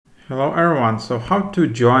Hello everyone, so how to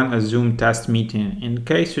join a Zoom test meeting. In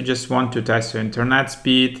case you just want to test your internet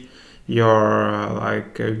speed, your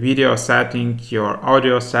video setting, your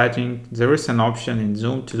audio setting, there is an option in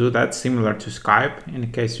Zoom to do that similar to Skype in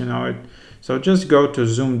case you know it. So just go to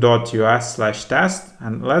zoom.us/test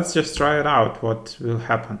and let's just try it out what will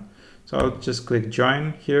happen. So I'll just click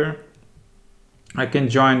join here. I can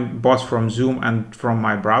join both from Zoom and from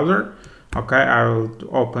my browser. Okay, I will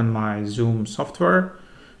open my Zoom software,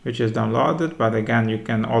 which is downloaded, but again, you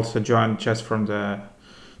can also join just from the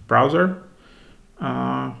browser.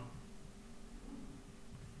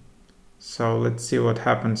 So let's see what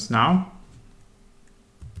happens now.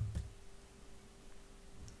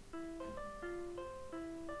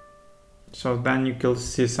 So then you can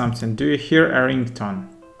see something. Do you hear a ringtone?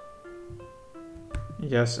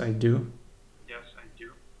 Yes, I do. Yes, I do.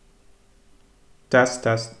 Test.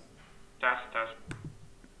 Test.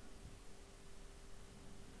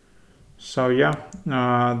 So yeah,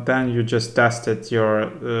 then you just tested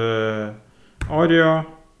your audio,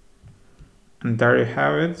 and there you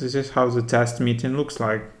have it. This is how the test meeting looks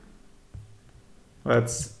like.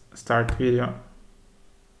 Let's start video.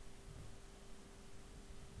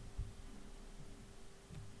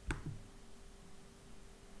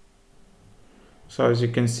 So as you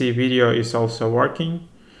can see, video is also working.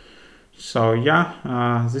 So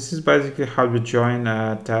yeah, this is basically how to join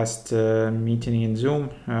a test meeting in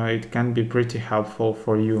Zoom. It can be pretty helpful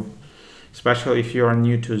for you, especially if you are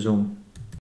new to Zoom.